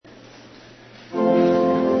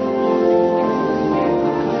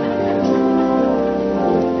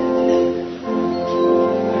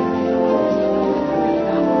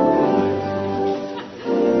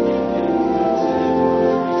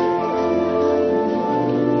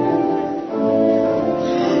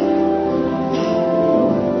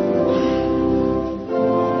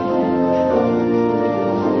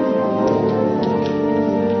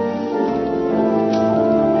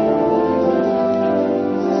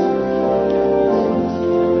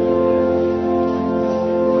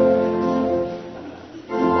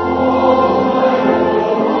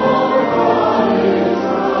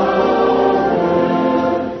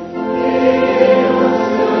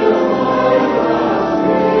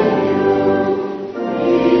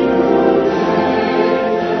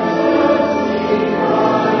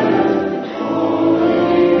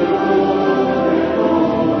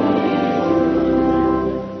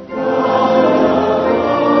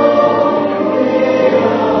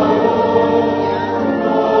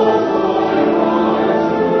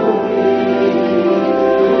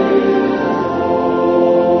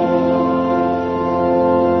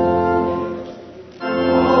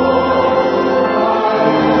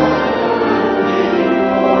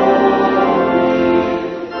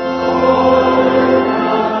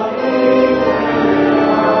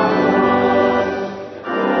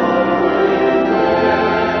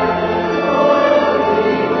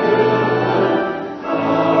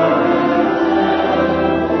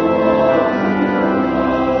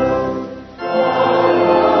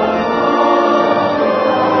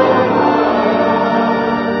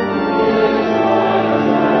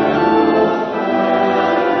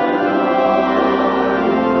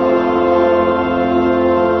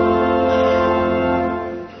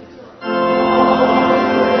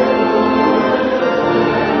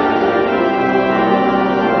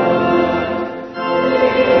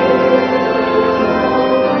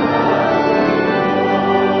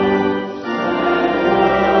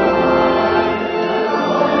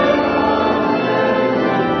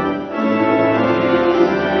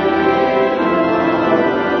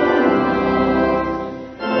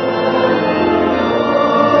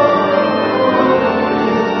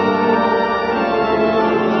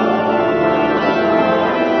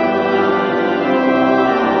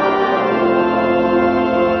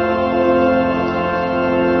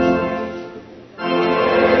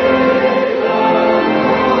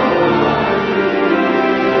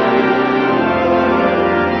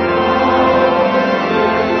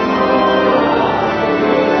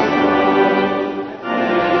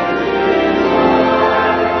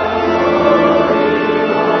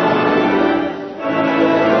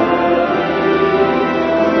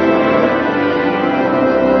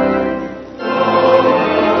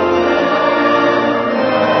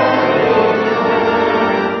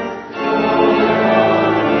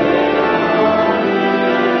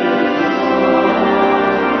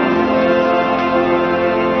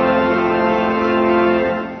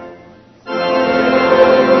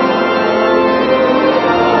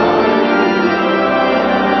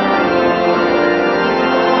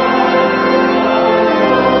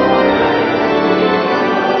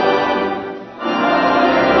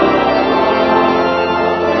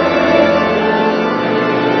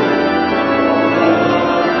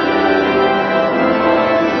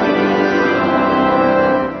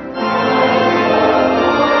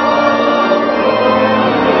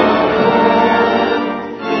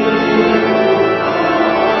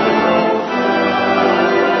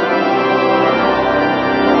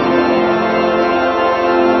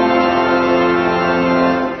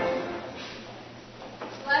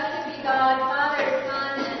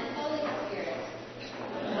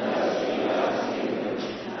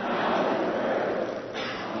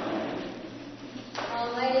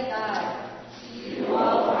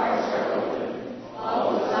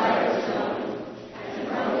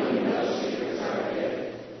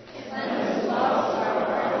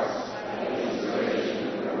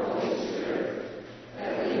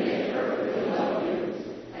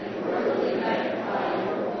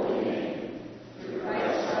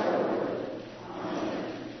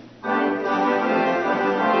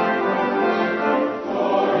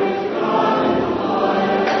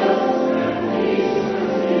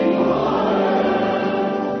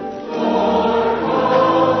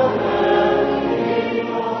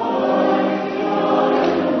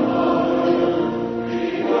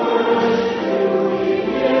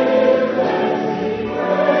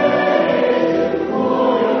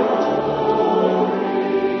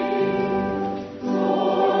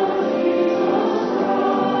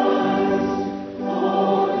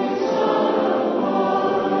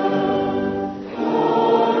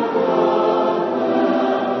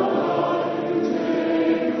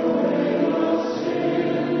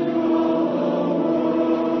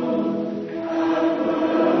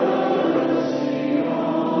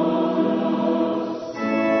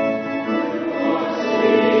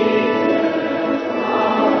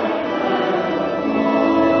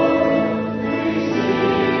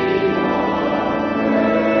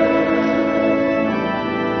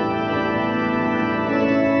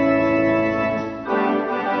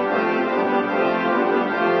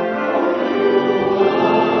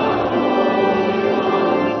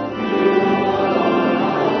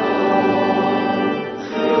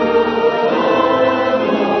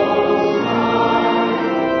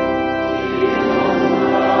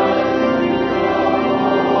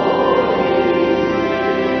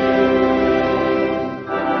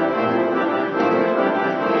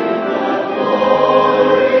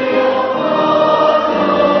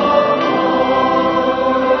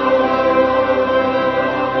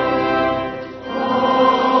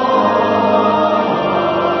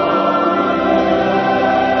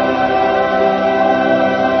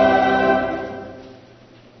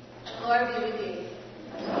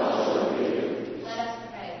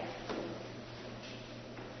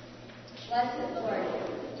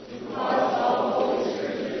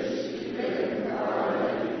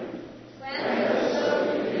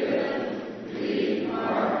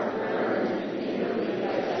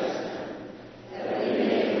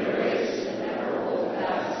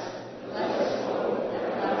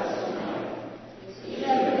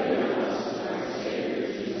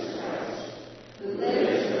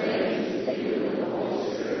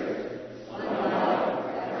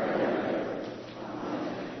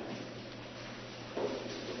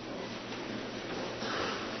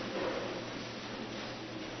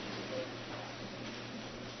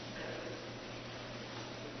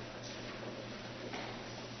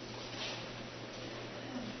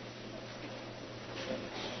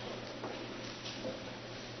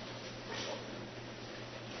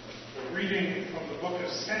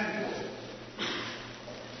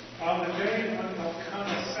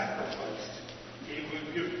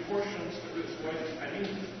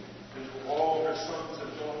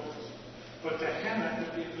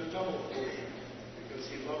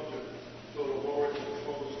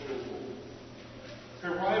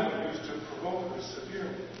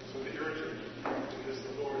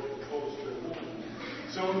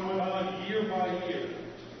by year,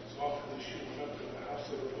 as often as she went up to the house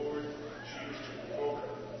of the Lord, she used to provoke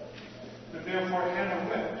her. And therefore Hannah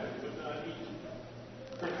wept and would not eat.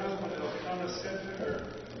 Her husband Elkanah said to her,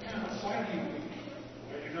 Hannah, why do you weep?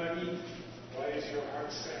 Why do you not eat? Why is your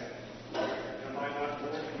heart sad? Am I not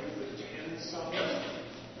born to you with 10 sons?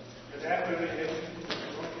 And after they had eaten, they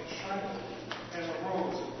drunk in Shiloh, and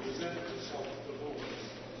arose and presented himself to the Lord.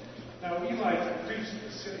 Now Eli the priest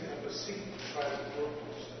was sitting on the seat beside the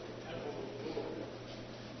doorpost of the temple of the Lord.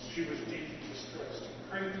 She was deeply distressed and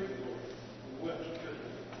prayed to the Lord, and wept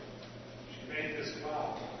bitterly. She made this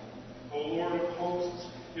vow, O Lord of hosts,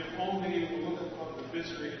 if only you will look upon the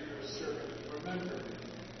misery of your servant and remember me,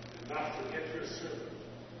 and not forget your servant.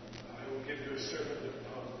 I will give your servant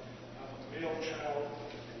a male child,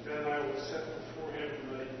 and then I will set before him,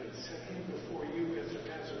 set him before you as a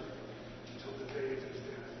Nazarene until the day of his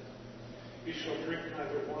death. He shall drink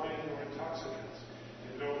neither wine nor intoxicants,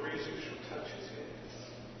 and no razor shall touch his head.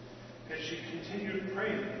 As she continued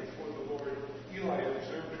praying before the Lord, Eli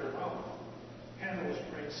observed her mouth. Hannah was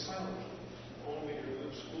praying silently, only her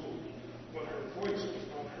lips moved, but her voice was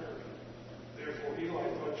not heard. Therefore Eli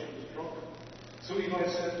thought she was drunk. So Eli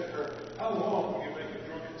said to her, How long will you make a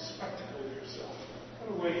drunken spectacle of yourself?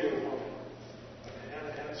 Put away your wine. But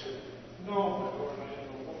Hannah answered, No, my Lord, I am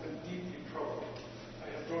a woman deeply troubled. I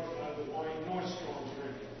have drunk neither wine nor strong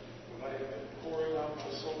drink, but I have been pouring out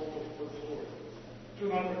my soul before the Lord. Do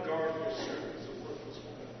not regard your servant as a worthless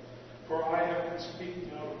woman, for I have been speaking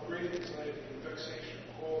out of great anxiety and vexation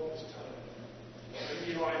all this time.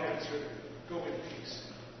 And Eli answered, Go in peace.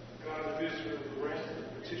 God of Israel grant the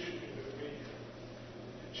petition you have made.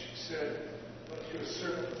 And she said, Let your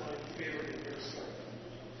servant find favor in your sight.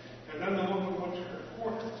 And then the woman went to her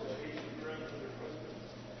quarters and ate and drank with her husband,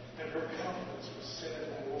 and her countenance was sad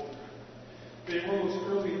no longer. They rose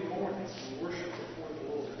early in the morning and worshipped before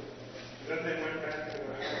the Lord. Then they went back to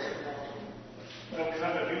the house of God.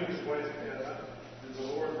 Elkanah knew his wife Hannah, and the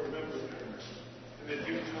Lord remembered her. And in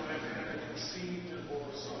due time Hannah conceived and bore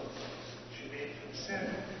a son. She named him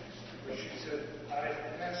Samuel, for she said, I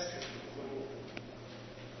have asked him of the Lord.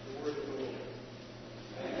 The word of the Lord.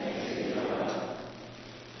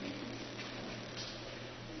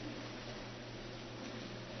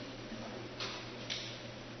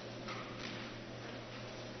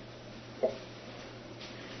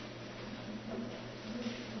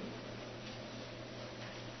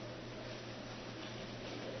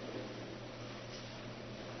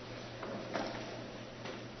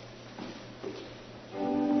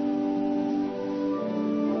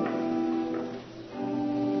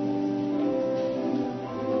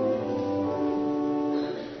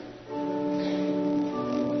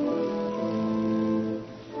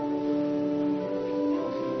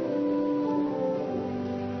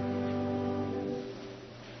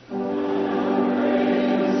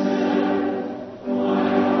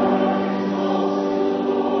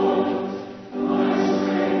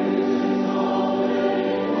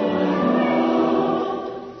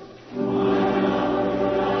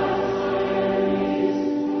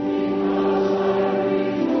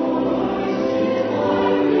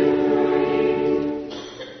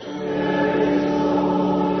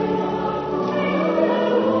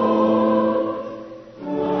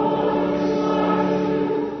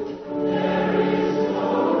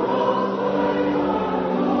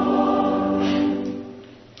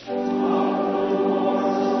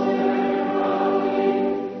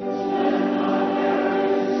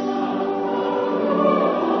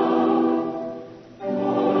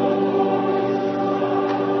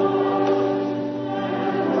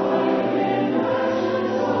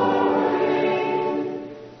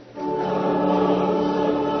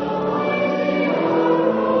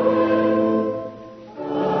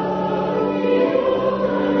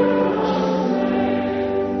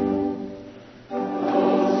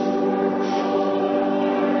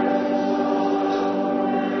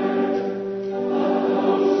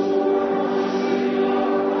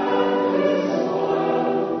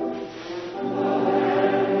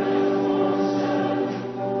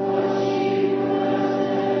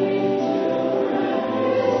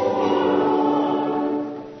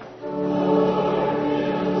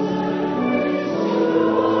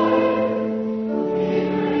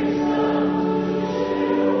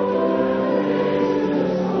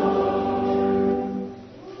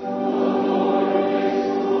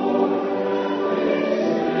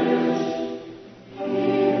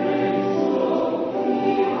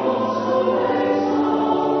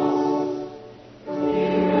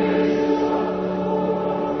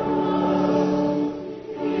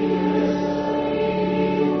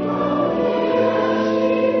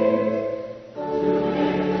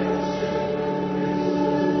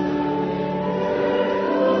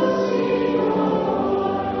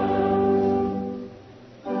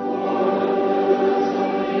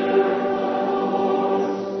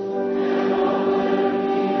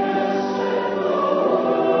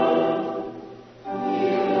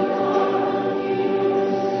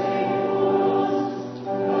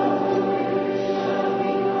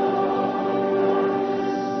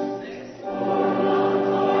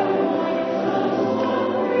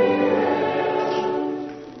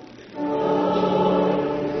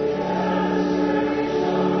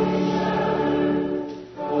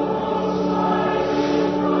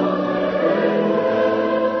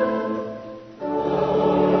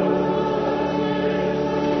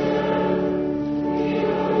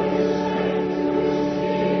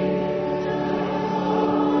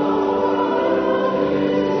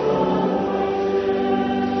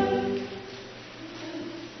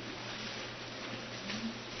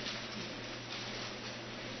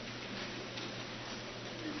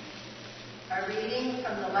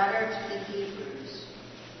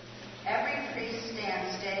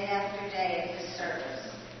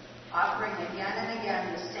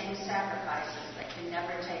 can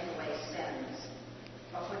never take away sins.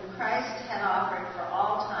 But when Christ had offered for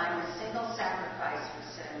all time a single sacrifice for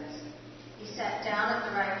sins, he sat down at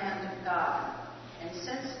the right hand of God, and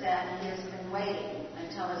since then he has been waiting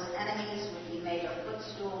until his enemies would be made a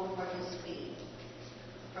footstool for his feet.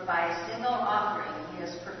 For by a single offering he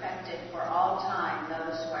has perfected for all time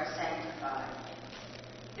those who are sanctified.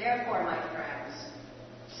 Therefore, my friends,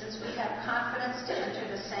 since we have confidence to enter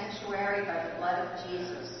the sanctuary by the blood of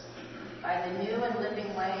Jesus, by the new and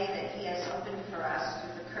living way that he has opened for us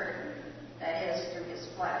through the curtain, that is, through his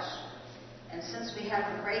flesh, and since we have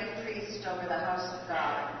a great priest over the house of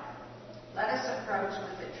God, let us approach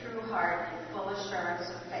with a true heart and full assurance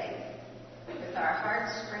of faith, with our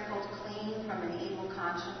hearts sprinkled clean from an evil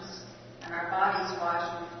conscience and our bodies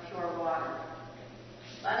washed with pure water.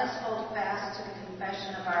 Let us hold fast to the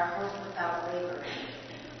confession of our hope without wavering,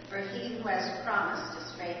 for he who has promised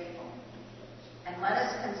is faithful. And let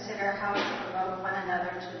us consider how to provoke one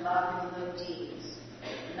another to love and good deeds,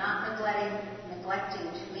 not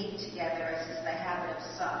neglecting to meet together as is the habit of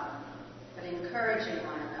some, but encouraging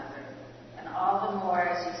one another, and all the more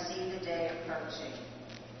as you see the day approaching.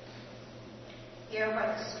 Hear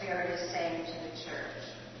what the Spirit is saying to the church.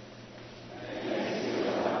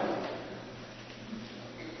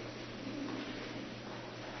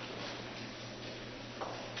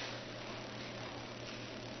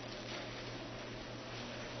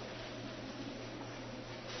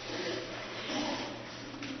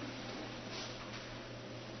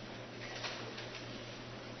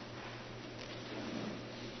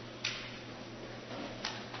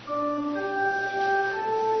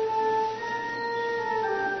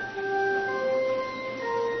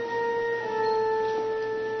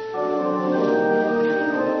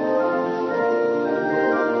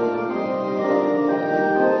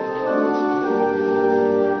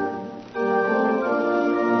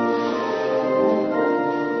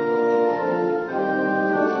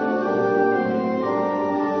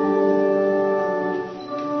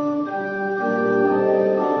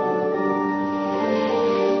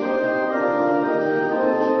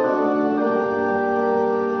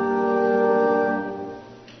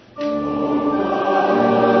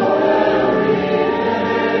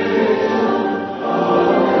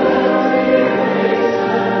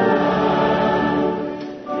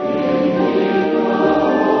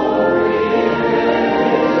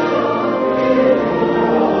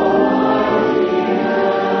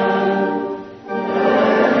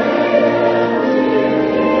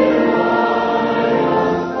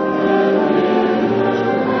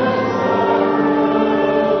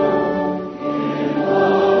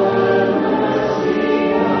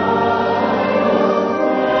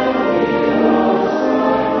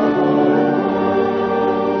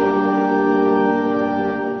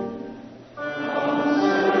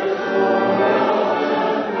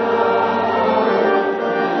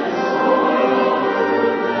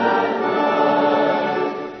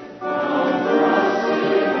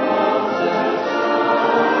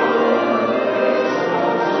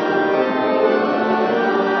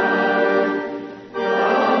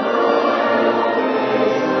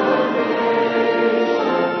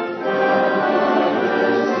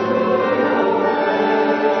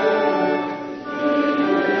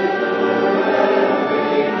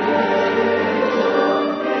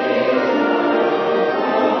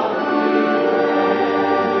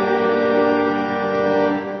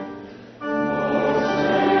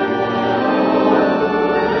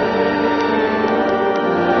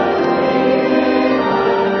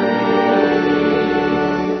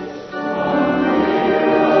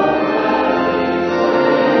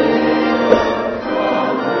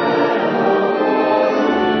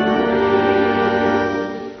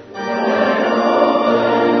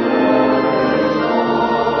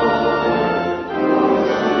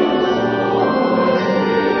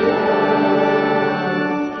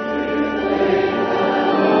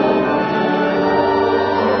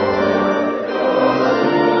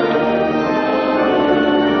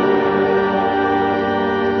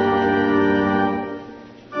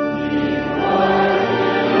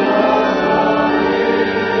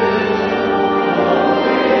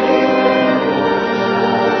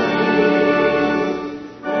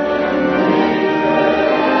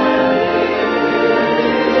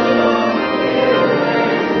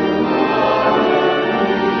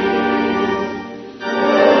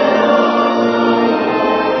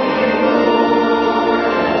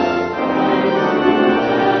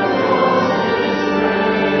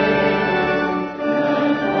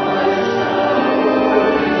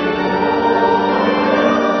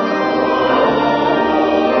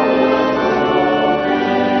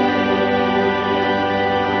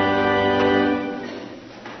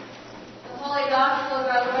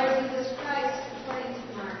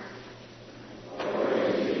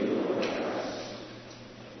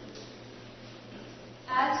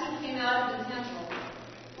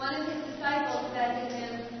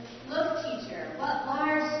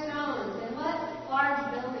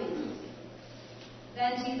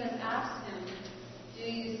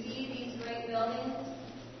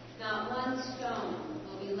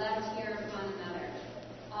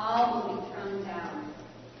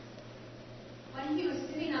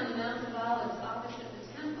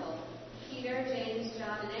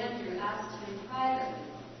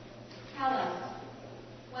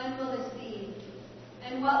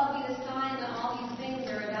 And what will be the sign that all these things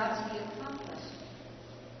are about to be accomplished?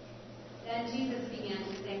 Then Jesus began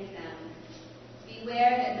to say to them,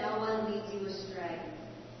 "Beware that no one leads you astray.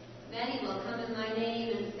 Many will come in my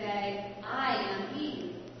name and say, 'I am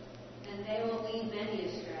he,' and they will lead many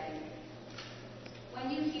astray.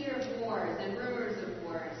 When you hear of wars and rumors of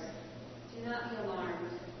wars, do not be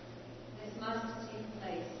alarmed. This must take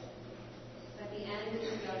place, but the end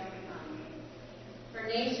is yet to come. For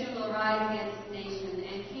nation will rise against nation,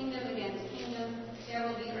 and kingdom against kingdom. There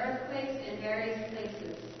will be earthquakes in various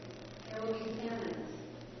places. There will be famines.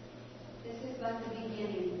 This is but the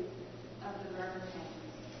beginning of the birth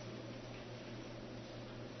pains."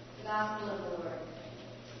 The Gospel of the Lord.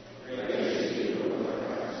 Praise to you, Lord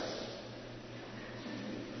Christ.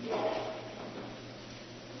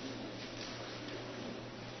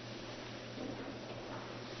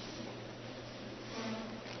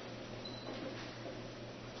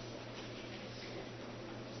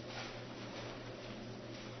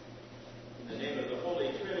 In the name of the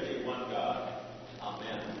Holy Trinity, one God.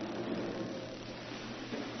 Amen.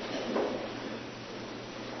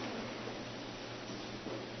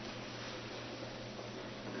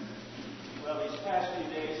 Well, these past few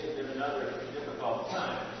days have been another difficult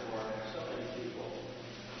time for so many people.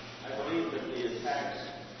 I believe that the attacks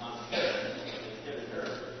on Paris hit a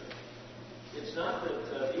nerve. It's not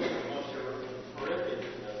that these are the most horrific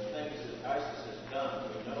things that ISIS has done.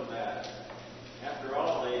 We know that. After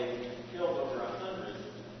all, they killed over 100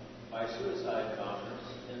 by suicide bombers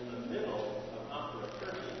in the middle of Ankara,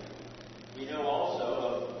 Turkey. We know also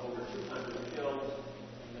of over 200 killed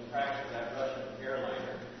in the crash of that Russian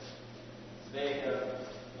airliner. They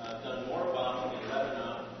have done more bombing in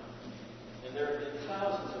Lebanon, and there have been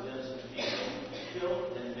thousands of innocent people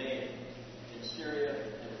killed and maimed in Syria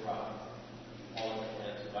and Iraq, all in the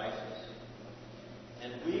hands of ISIS.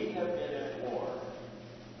 And we have been at war,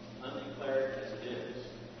 undeclared as it is,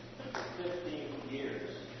 for 15 years.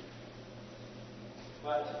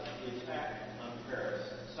 But the attack on Paris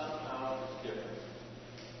somehow is different.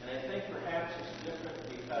 And I think perhaps it's different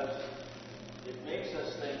because it makes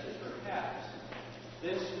us think that perhaps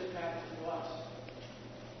this could happen to us.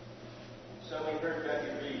 So we heard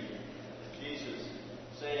Becky read Jesus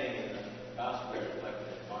saying in the Gospel reflected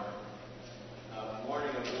in Mark,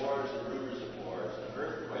 warning of wars and rumors of wars and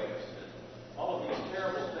earthquakes and all of these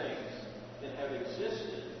terrible things that have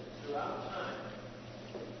existed throughout time.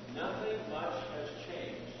 Nothing much has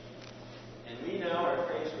changed. And we now are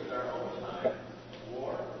faced with our own time of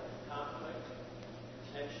war, conflict,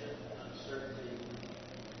 tension, uncertainty.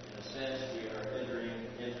 In a sense, we are entering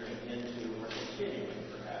into, or continuing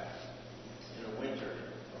perhaps, in a winter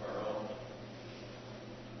of our own.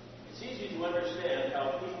 It's easy to understand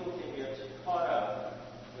how people can get caught up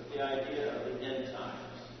with the idea of the end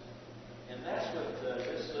times. And that's what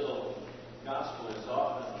this little gospel is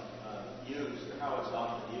often used, or how it's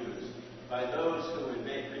often used, by those who would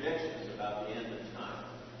make predictions about the end of time.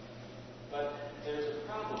 But there's a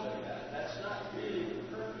problem in that. That's not really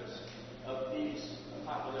the purpose of these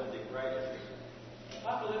apocalyptic writings.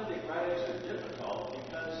 Apocalyptic writings are difficult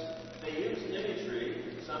because they use imagery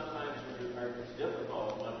that sometimes it's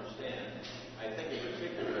difficult to understand. I think in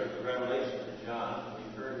particular of the Revelation of John.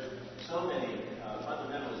 We've heard so many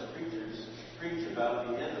fundamentalist preachers preach about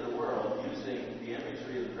the end of the world using the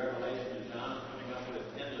imagery of the Revelation of John, coming up with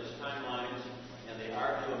endless timelines, and they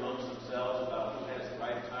argue amongst themselves about who has the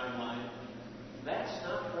right timeline. That's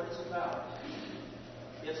not what it's about.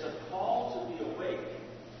 It's a call to be awake.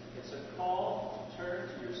 It's a call to turn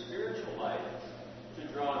to your spiritual life, to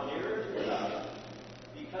draw nearer to God,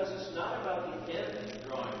 because it's not about the end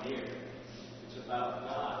drawing near. It's about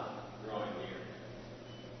God drawing near.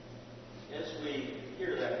 As we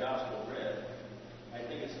hear that gospel read, I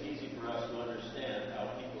think it's easy for us to understand how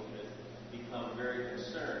people could become very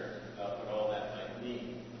concerned about what all that might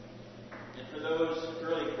mean. And for those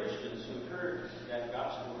early Christians who heard that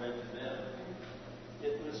gospel read to them,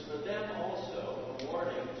 it was for them also a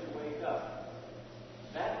warning to wake up.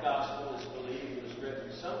 That gospel is believed was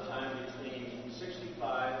written sometime between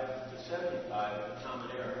 65 to 75 of the Common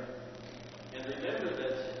Era. And remember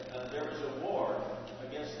that there was a war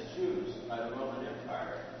against the Jews by the Roman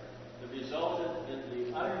Empire that resulted in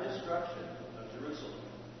the utter destruction of Jerusalem.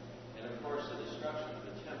 And of course the destruction of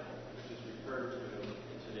the temple, which is referred to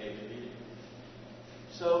in today's reading.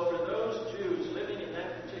 So for those Jews living in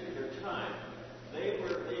that particular time, they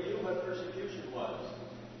knew what persecution was.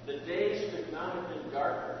 The days could not have been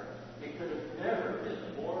darker. They could have never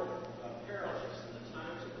been more perilous than the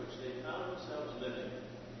times in which they found themselves living.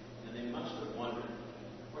 And they must have wondered,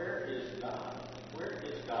 where is God? Where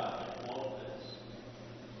is God in all of this?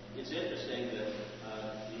 It's interesting that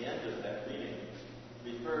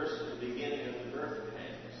refers to the beginning of the birth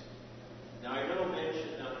pangs. Now, I know men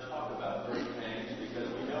should not talk about birth pangs because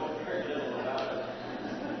we know very little about it.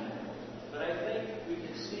 But I think we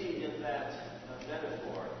can see in that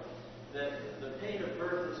metaphor that the pain of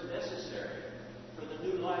birth is necessary for the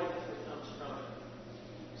new life that comes from it.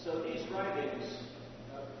 So these writings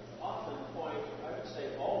often point, I would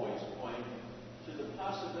say always point, to the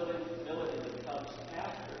possibility that comes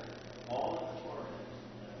after all of the torment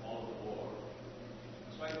and all of the war.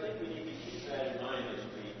 So I think we need to keep that in mind as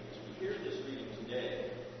we hear this reading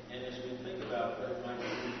today and as we think about what it might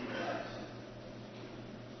mean for us.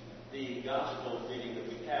 The gospel reading that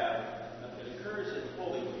we have that occurs in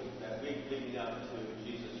Holy Week, that week leading up to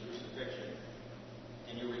Jesus' crucifixion.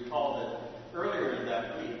 And you recall that earlier in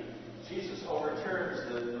that week, Jesus overturns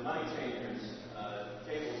the money changers'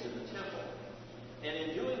 tables in the temple. And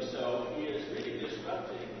in doing so, he is really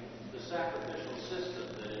disrupting the sacrificial system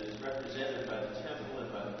that is represented by the temple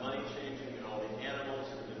and by the money changing and all the animals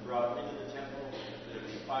that have been brought into the temple that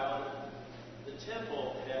have defiled it. The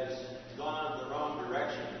temple has gone the wrong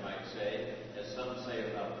direction, you might say, as some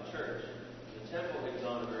say about the church. The temple had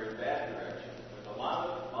gone a very bad direction, with a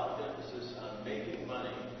lot of emphasis on making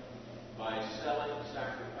money by selling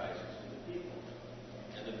sacrifices to the people.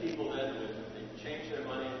 And the people then would change their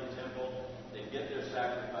money in the temple, they'd get their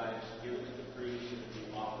sacrifice, give it to the priest, and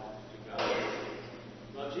be offered to God.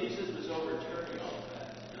 Well, Jesus was overturning all of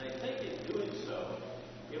that. And I think in doing so,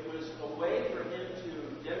 it was a way for him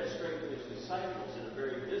to demonstrate to his disciples in a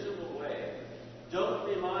very visible way, don't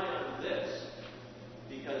rely on this,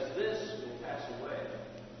 because this will pass away.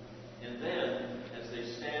 And then, as they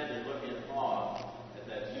stand and look in awe at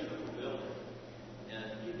that beautiful building, and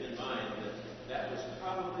keep in mind that that was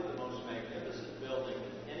probably the most magnificent building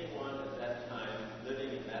that anyone at that time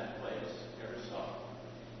living in that place ever saw.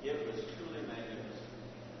 It was truly magnificent.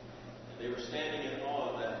 And they were standing in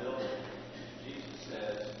awe of that building. Jesus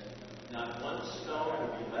says, not one stone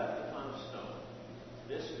will be left upon stone.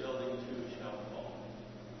 This building too shall fall.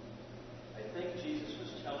 I think Jesus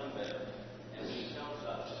was telling them, as he tells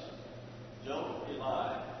us, don't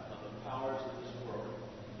rely on the powers of this world,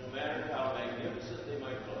 no matter how magnificent they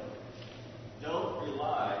might look. Don't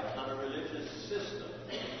rely on a religious system,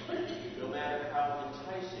 no matter how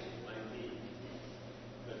enticing it might be,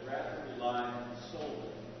 but rather rely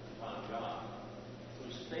solely upon God,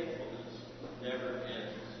 whose faithfulness never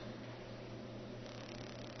ends.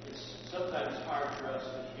 It's sometimes hard for us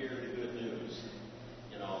to hear the good news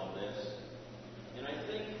in all of this, and I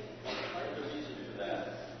think part of the reason for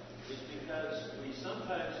that is because we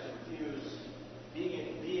sometimes confuse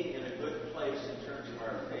being in a good place in terms of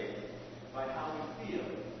our faith by how we feel.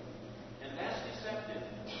 And that's deceptive.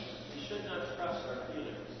 We should not trust our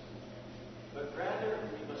feelings, but rather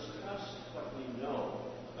we must trust what we know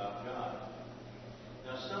about God.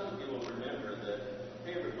 Now, some of you will remember that a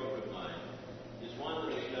favorite book of mine is one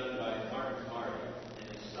that was done by Martin Marty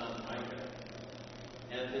and his son Micah.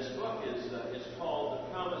 And this book is called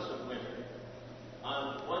The Promise of Winter.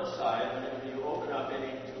 On one side, when you open up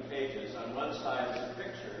any two pages, on one side is a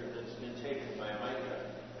picture that's been taken by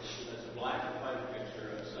Micah. It's a black and white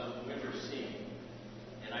picture of some winter scene.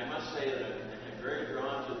 And I must say that I'm very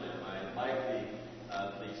drawn to them. I like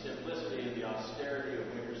the simplicity and the austerity of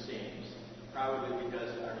winter scenes, probably because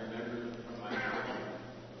I remember them from my childhood.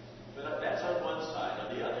 But that's on one side.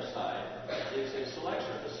 On the other side is a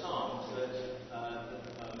selection of the songs that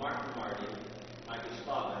Martin Marty, Micah's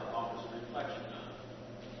father, offers a reflection on.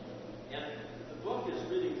 And the book is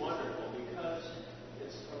really wonderful because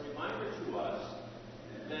it's a reminder to us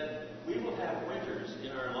that we will have winters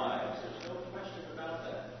in our lives. There's no question about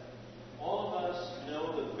that. All of us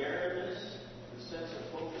know the barrenness, the sense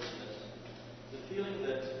of hopelessness, the feeling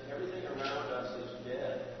that everything around us is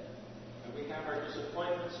dead. And we have our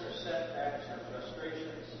disappointments, our setbacks, our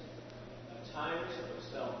frustrations, times of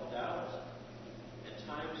self-doubt, and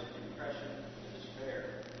times of depression and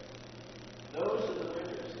despair. Those are the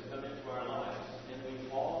winters that come into our lives, and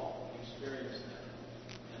we all experience them.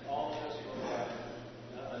 And all of us will have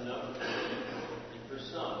a number of them. And for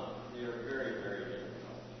some, they are very, very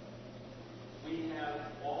difficult. We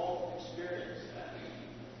have all experienced that.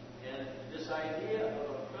 And this idea of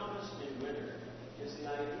a promise in winter is the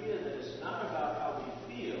idea that it's not about how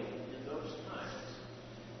we feel in those times,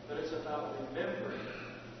 but it's about remembering,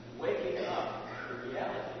 waking up to the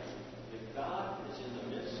reality that God is in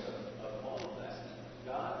the midst of all of that.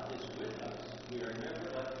 God is with us. We are never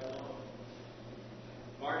left alone.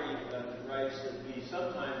 Marty writes that we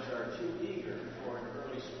sometimes are too eager for an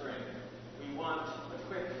early spring. We want a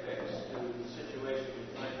quick fix to the situation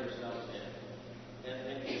we find ourselves in.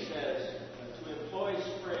 And he says, to employ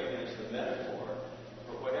spring as the metaphor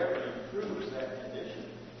for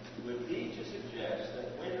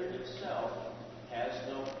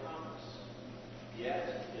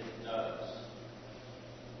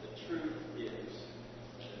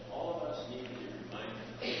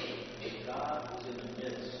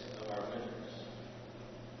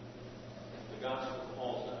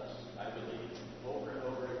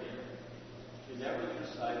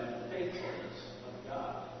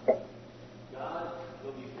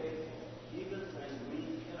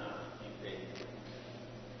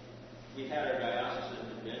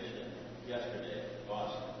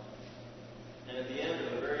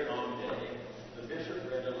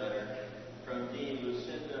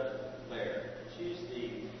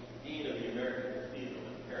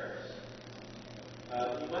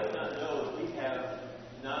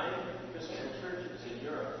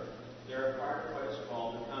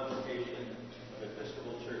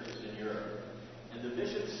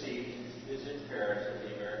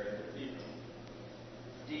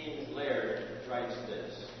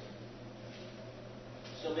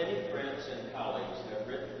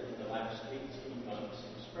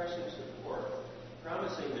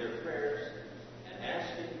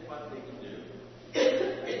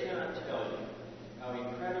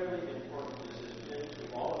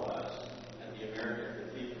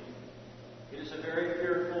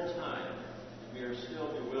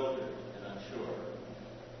bewildered and unsure.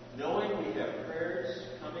 Knowing we have prayers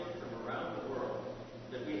coming from around the world,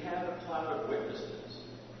 that we have a cloud of witnesses,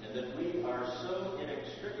 and that we are so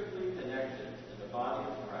inextricably connected in the body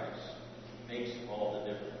of Christ, makes all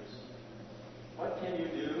the difference. What can you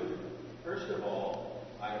do? First of all,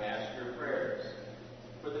 I ask your prayers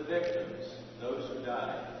for the victims, those who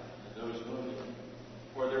died, and those wounded,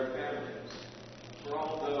 for their families, for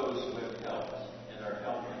all those who have helped and are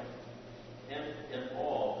helping, and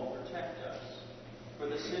all who protect us, for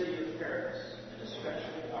the city of Paris, and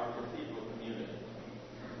especially our cathedral community,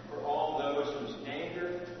 for all those whose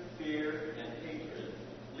anger, fear, and hatred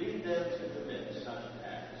lead them to commit such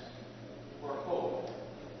acts, for hope,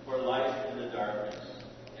 for light in the darkness,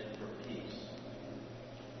 and for peace.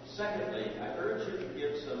 Secondly, I urge you to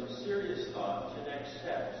give some serious thought to next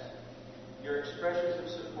steps. Your expressions of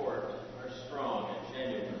support are strong and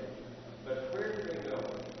genuine, but where do they go?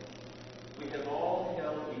 We have all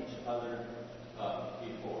held each other up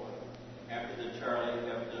before, after the Charlie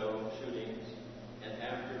Hebdo shootings, and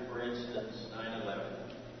after, for instance, 9/11,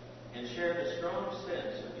 and shared a strong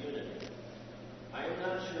sense of unity. I am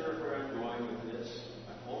not sure where I'm going with this.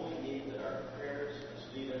 I only need that our prayers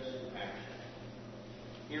must lead us to action.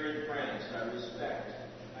 Here in France,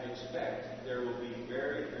 I expect there will be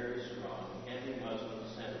very, very strong anti-Muslim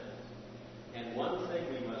sentiment. And one thing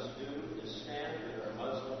we must do is stand with our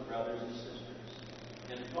Muslim brothers and sisters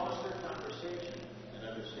and foster conversation and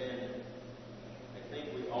understanding. I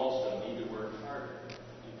think we also need to work harder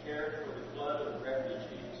to care for the flood of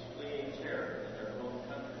refugees fleeing terror in their own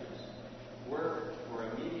countries, work for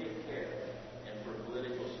immediate care, and for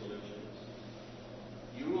political solutions.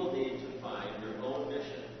 You will need to find your own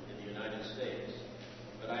mission in the United States,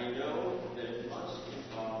 but I know that it must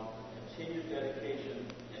involve continued dedication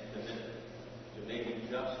and commitment to making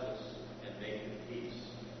justice and making peace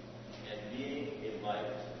and being a light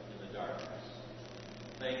in the darkness.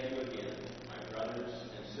 Thank you again, my brothers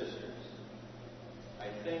and sisters. I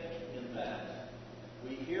think in that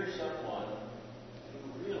we hear someone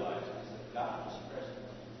who realizes that God is present,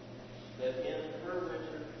 that in her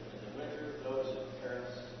winter, in the winter of those in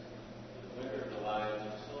Paris, in the winter of the lives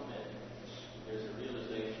of so many, there's a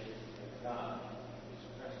realization that God is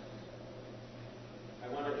present. I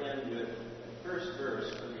want to end with the first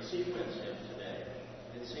verse from the sequence hymn today.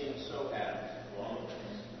 It seems so apt to all of us.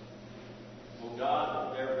 O God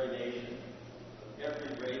of every nation, of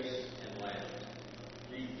every race and land,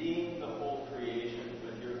 redeem the whole creation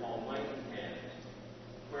with your almighty hand.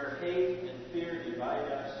 Where hate and fear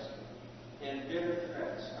divide us, and bitter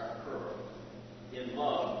threats are hurled, in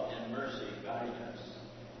love and mercy guide us,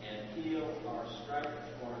 and heal our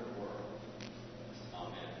strife-torn world.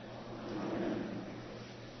 Amen.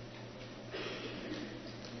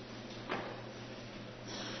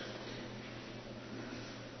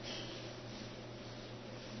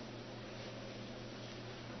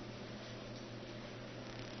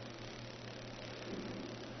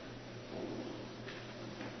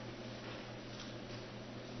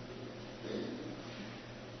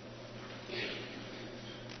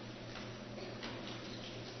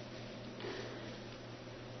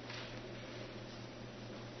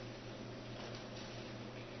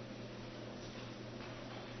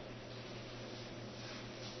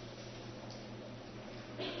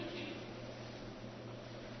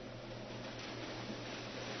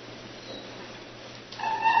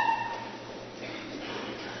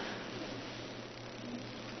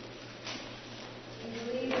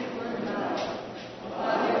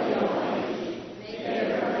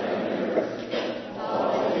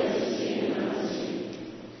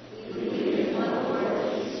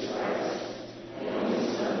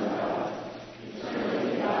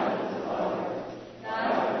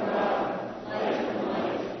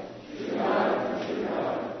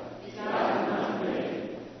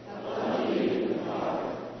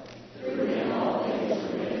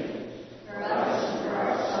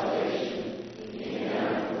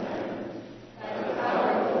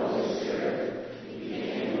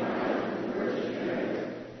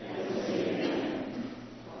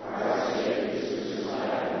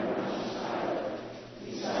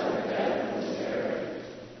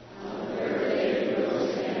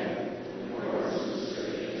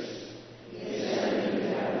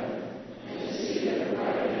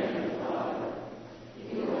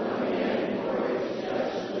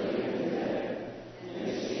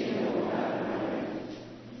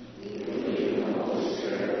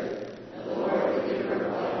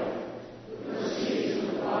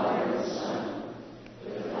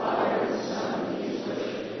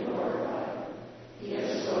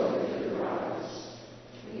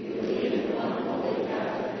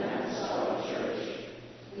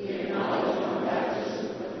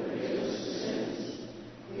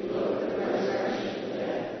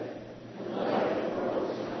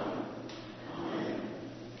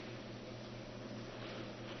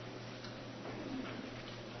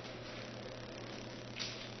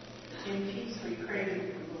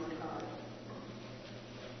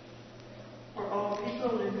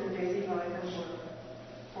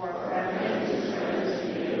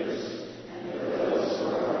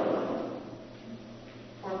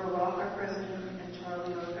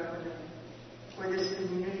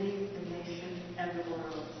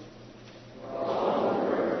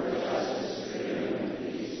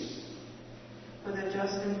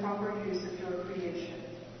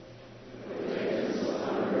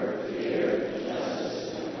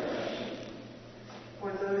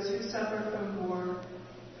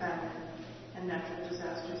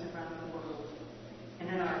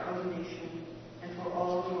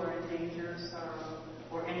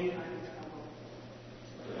 any kind of trouble.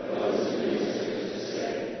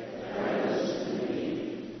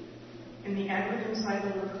 In the Anglican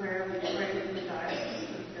cycle of prayer, we pray for the Diocese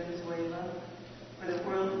of Venezuela, for the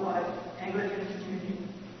worldwide Anglican community,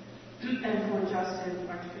 and for Justin,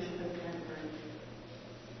 Archbishop of Canterbury.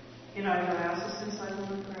 In our diocesan cycle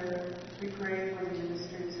of prayer, we pray for the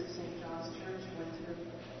ministers of St. John's Church, Windsor,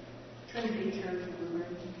 Trinity Church,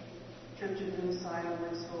 Woburn, Church of the Messiah,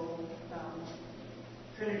 Woodstoll, Fountain,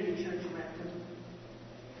 Trinity Church, Renton,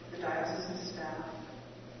 the diocesan staff,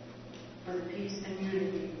 for the peace and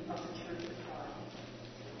unity of the Church of God.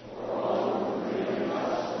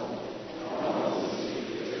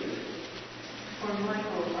 For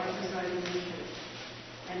Michael, our presiding bishop,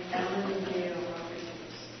 and Ellen and Gail, our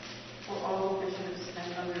bishops, for all bishops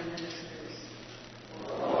and other ministers.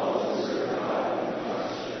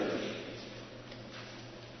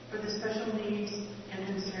 For the special needs and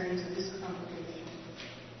concerns of this congregation,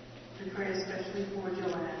 we pray especially for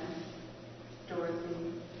Joanne,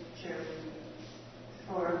 Dorothy, Sherry,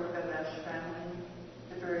 for the Lesh family,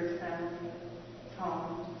 the Bird family,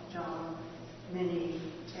 Tom, John, Minnie,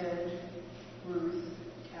 Ted, Ruth,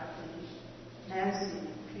 Kathy, Nancy,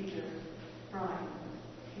 Peter, Brian,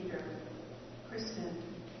 Peter, Kristen,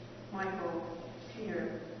 Michael,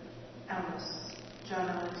 Peter, Alice, John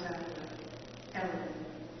Alexander, Ellen,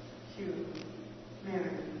 Hugh,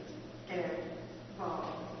 Mary, Ed, Bob,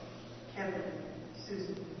 Kevin,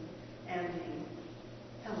 Susan, Andy,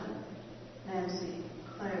 Helen, Nancy,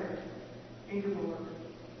 Claire, Ingeborg,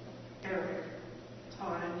 Eric,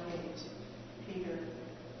 Todd and Kate, Peter,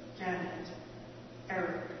 Janet,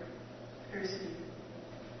 Eric, Kirsty,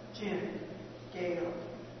 Jim, Gail,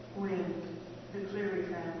 Wynne, the Cleary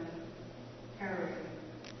family, Harry,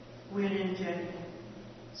 Wynne and Jenny,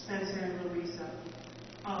 Spencer and Louisa,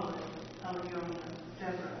 Olive, Aliona,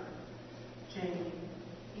 Deborah, Jane,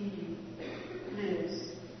 Edie,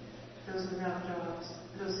 Liz, those without jobs,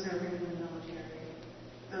 those serving in the military,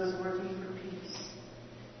 those working for peace,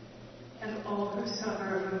 and all who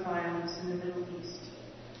suffer from violence in the Middle East,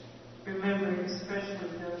 remembering especially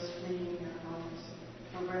those fleeing their homes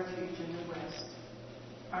for refuge in the West.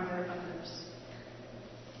 Are there others?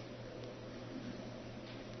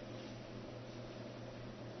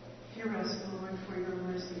 Hear us, Lord, for your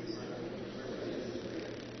mercies.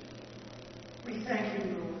 We thank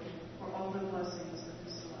you, Lord, for all the blessings of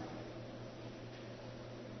this life.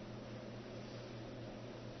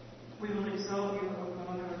 We will exalt you, O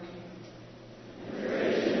God, our King.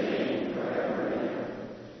 Praise your name forever and ever.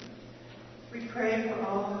 We pray for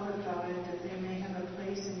all who have died, that they may have a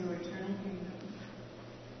place in your eternal kingdom.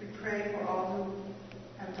 We pray for all who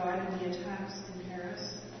have died in the attacks in Paris,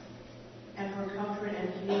 and for comfort and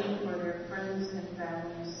healing for their friends and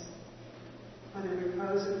families, for the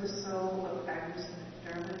repose of the soul of Agnes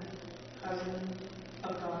McDermott, cousin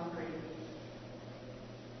of Don Brady.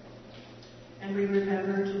 And we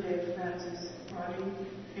remember today Francis Roddy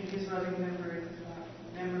in his loving memory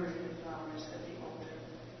the flowers at the altar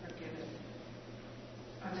are given.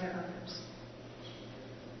 Are there others?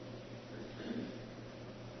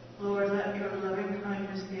 Lord, let your loving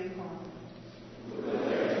kindness be upon them.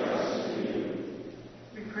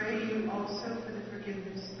 We pray you also for the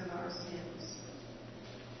forgiveness of our sins.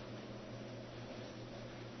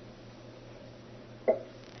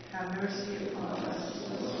 Have mercy upon us.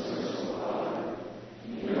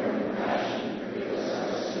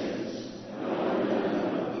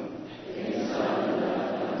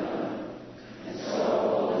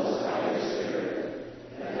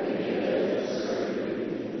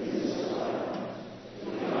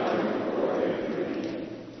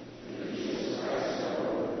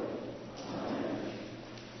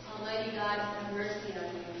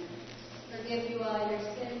 Forgive you all your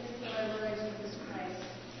sins through our Lord Jesus Christ.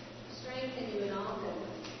 Strengthen you in all goodness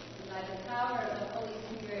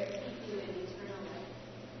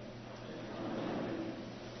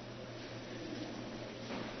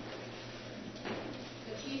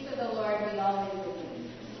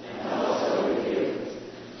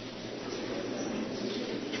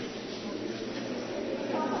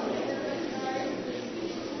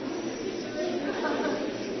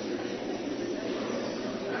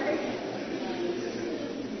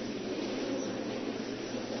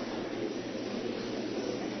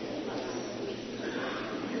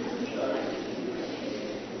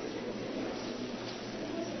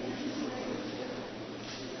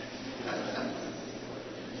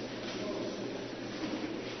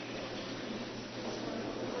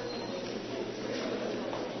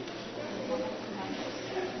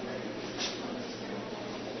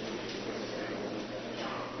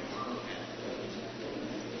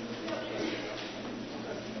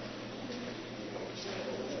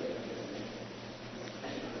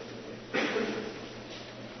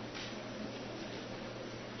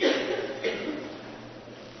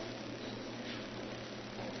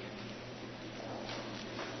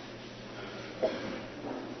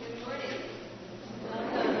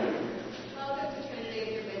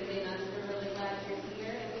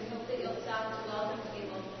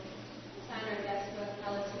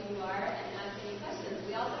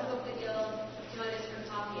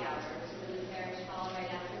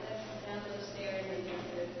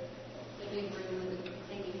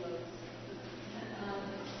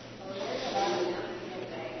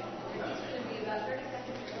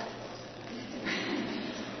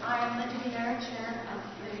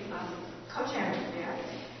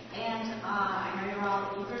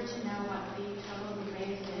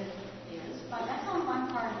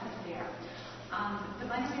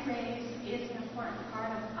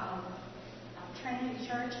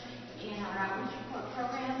church in our outreach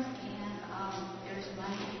programs, and there's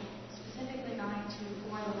money specifically going to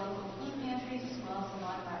for the local food pantries as well as a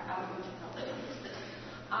lot of our outreach programs.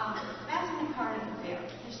 That's only part of the fair.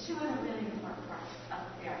 There's two other really important parts of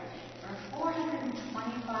the fair. There are 425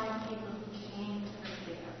 people who came to the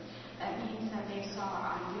fair. That means that they saw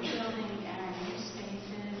our new building and our new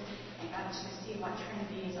spaces and got to see what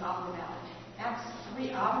Trinity is all about. That's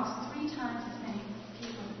almost three times as many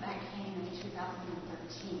people that came in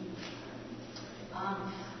 2013.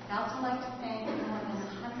 I'd also like to thank more than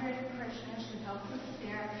 100 parishioners who helped with the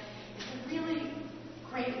fair. It's a really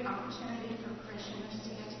great opportunity for parishioners to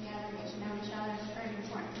get together, get to know each other. It's a very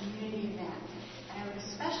important community event. And I would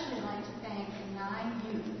especially like to thank the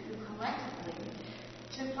 9 youth who collectively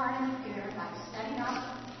took part in the fair by setting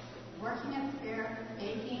up, working at the fair,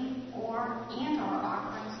 baking, or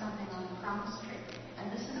offering something on the promise tree.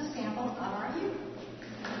 And this is a sample of our youth.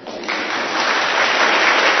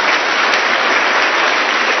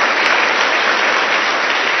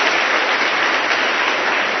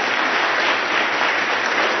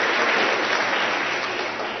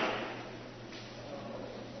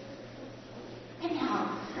 And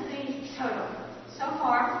now, the total. So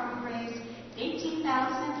far, we've raised $18,855.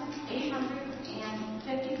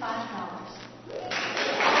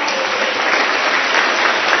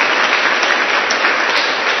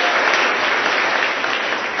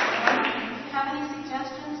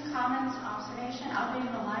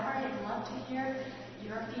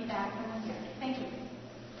 Your feedback from the fair. Thank you.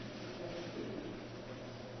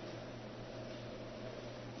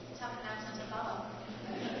 Tough announcement to follow.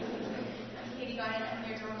 I'm Katie Garden. I'm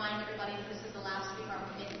here to remind everybody that this is the last week of our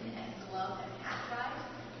mitten and glove and hat drive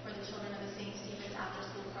for the children of the St. Stephen's After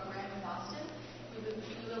School Program in Boston. We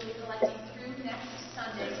will be collecting through next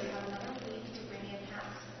Sunday, so we have another week to bring in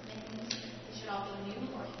hats, mittens. They should all be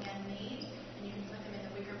new or handmade, and you can put them in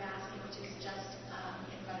the wicker basket, which is just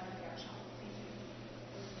in front of the fair shop. Thank you.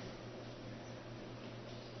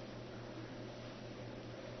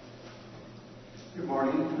 Good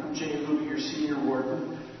morning. I'm Jay Luby, your senior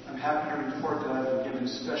warden. I'm happy to report that I've been given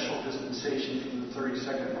special dispensation from the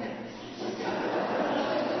 32nd month.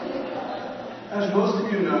 As most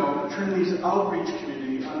of you know, Trinity's outreach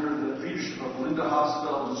community under the leadership of Linda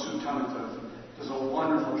Hospital and Sue Tunnicliffe does a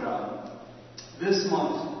wonderful job. This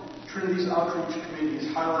month, Trinity's outreach committee is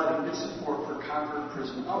highlighting its support for Concord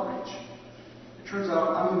Prison Outreach. It turns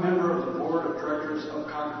out I'm a member of the board of directors of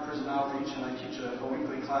Concord Prison Outreach, and I teach a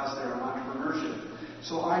weekly class there on entrepreneurship.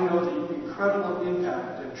 So I know the incredible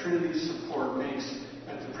impact that Trinity's support makes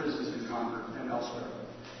at the prisons in Concord and elsewhere.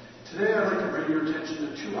 Today I'd like to bring your attention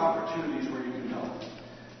to 2 opportunities where you can help.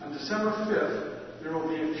 On December 5th, there will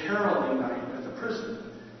be a caroling night at the prison.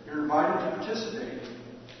 You're invited to participate,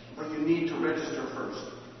 but you need to register first.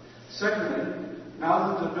 Secondly, now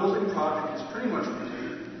that the building project is pretty much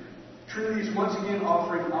complete, Trinity is once again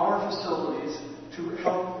offering our facilities to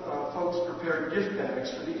help folks prepare gift bags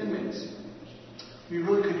for the inmates. We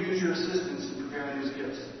really could use your assistance in preparing these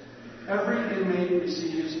gifts. Every inmate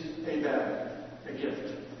receives a bag, a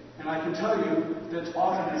gift. And I can tell you that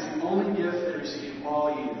often it's the only gift they receive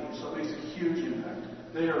all year, so it makes a huge impact.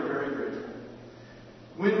 They are very grateful.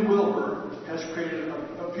 Wynn Wilbur has created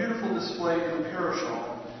a beautiful display in the parish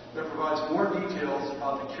hall that provides more details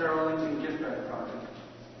about the Caroling and Gift Bag project.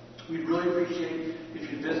 We'd really appreciate if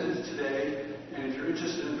you visit today, and if you're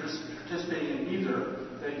interested in participating in either,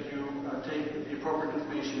 that you take the appropriate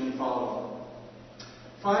information and follow up.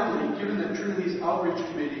 Finally, given that Trinity's Outreach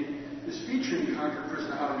Committee is featuring Concord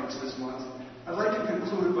Prison Outreach this month, I'd like to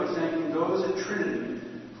conclude by thanking those at Trinity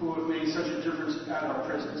who have made such a difference at our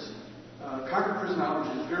prisons. Concord Prison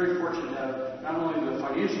Outreach is very fortunate to have not only the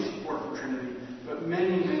financial support from Trinity, but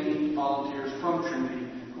many, many volunteers from Trinity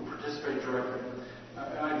who participate directly.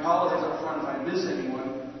 And I apologize up front if I miss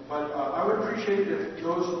anyone, but I would appreciate if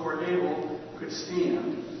those who are able could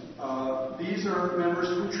stand. These are members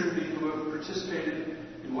from Trinity who have participated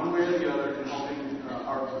in one way or the other in helping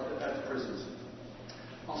at the prisons.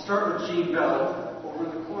 I'll start with Jean Bell over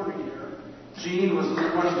in the corner here. Jean was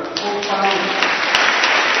one of the co-founders.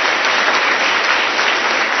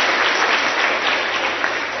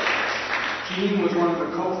 Jean was one of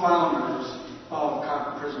the co-founders of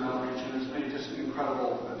Concord Prison Outreach and has made just an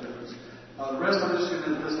incredible difference. The rest I'm just going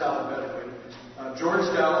to list alphabetically. George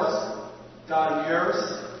Dallas, Dottie Harris,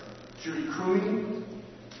 Judy Crooney,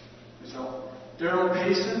 Daryl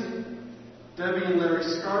Payson, Debbie and Larry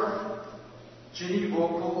Scarf, Ginny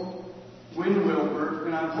Vocal, Wynn Wilbur,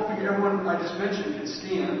 and I'm hoping everyone I just mentioned can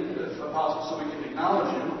stand, if possible, so we can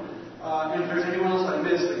acknowledge you. And if there's anyone else I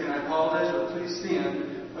missed, again, I apologize, but please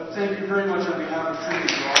stand. But thank you very much on behalf of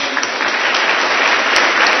Trinity for all of you.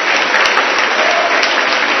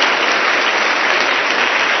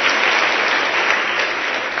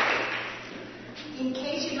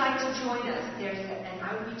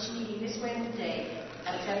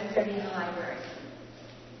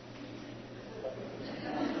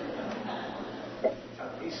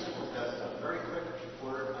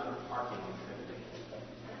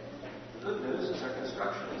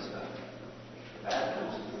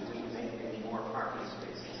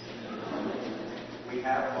 We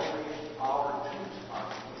have only our two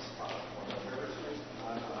spots, one on River Street,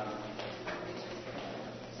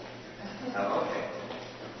 okay.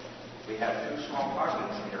 We have two small parking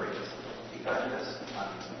areas behind us on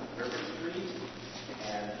River Street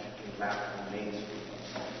and back on Main Street.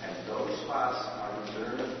 And those spots are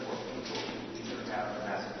reserved for people who either have the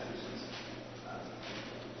Massachusetts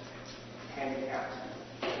handicapped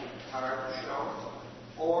card show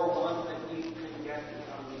or one that we can get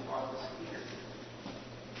from the office here.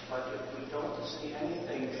 But if we don't see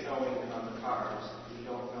anything showing on the cards, we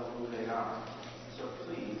don't know who they are. So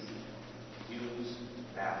please use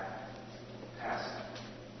that pass.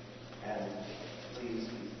 And please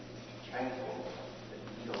be thankful that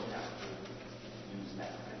you don't have to use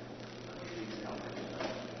that thing. But please help me.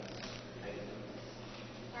 Thank you.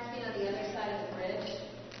 Parking on the other side of the bridge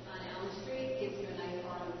on Elm Street gives you a nice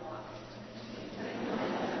long walk.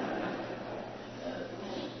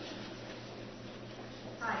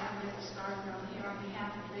 Hi, I'm Nick Scarborough. I'm here on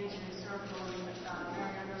behalf of Raging Circle and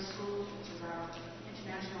Mariano School, which is our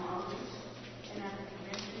international outreach. And at the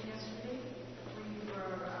convention yesterday, we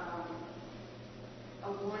were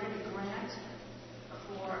awarded a grant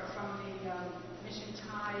from the Mission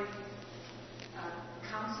Tide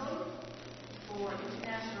Council for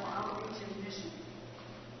international outreach and mission.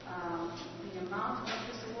 The amount of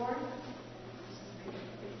this award, this is the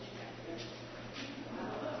big check here.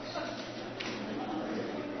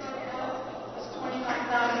 It's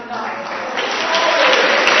 $25,000.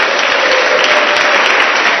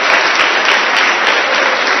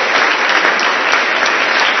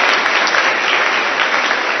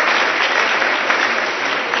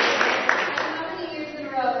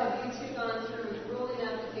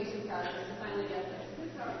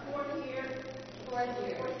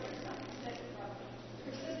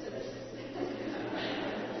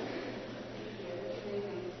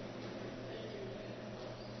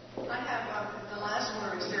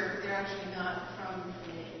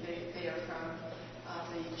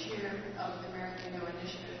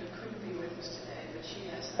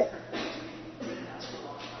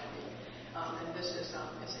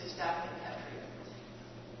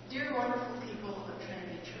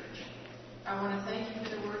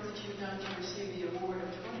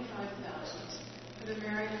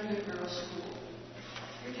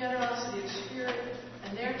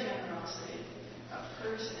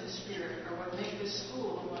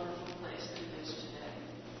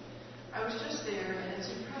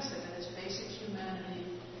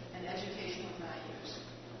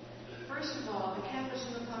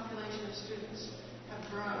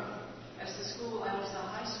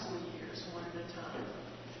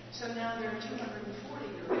 So now there are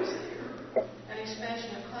 240 girls there, an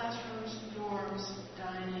expansion of classrooms, dorms,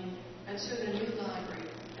 dining, and soon a new library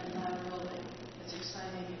and lab building. It's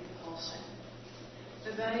exciting and pulsing.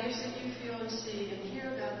 The values that you feel and see and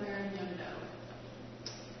hear about Marion Youngdo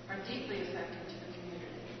are deeply affecting to the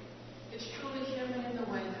community. It's truly human in the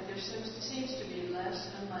way that there seems to be less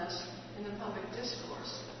and less in the public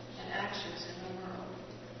discourse and actions in the world.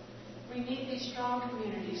 We need these strong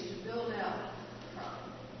communities to build out from,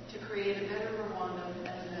 to create a better Rwanda and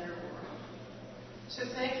a better world. So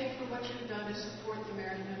thank you for what you've done to support the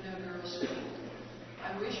Marion Youngdo Girls School.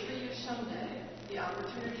 I wish for you someday the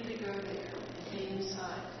opportunity to go there and be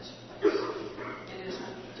inside this place. It is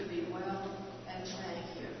to be well, and thank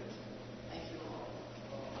you. Thank you all.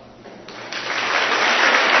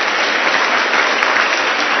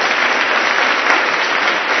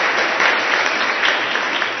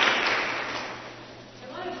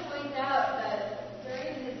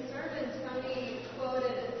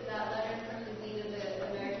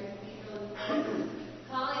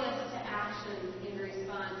 In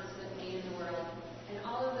response to the pain in the world, and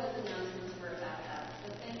all of those announcements were about that.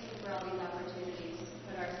 So thank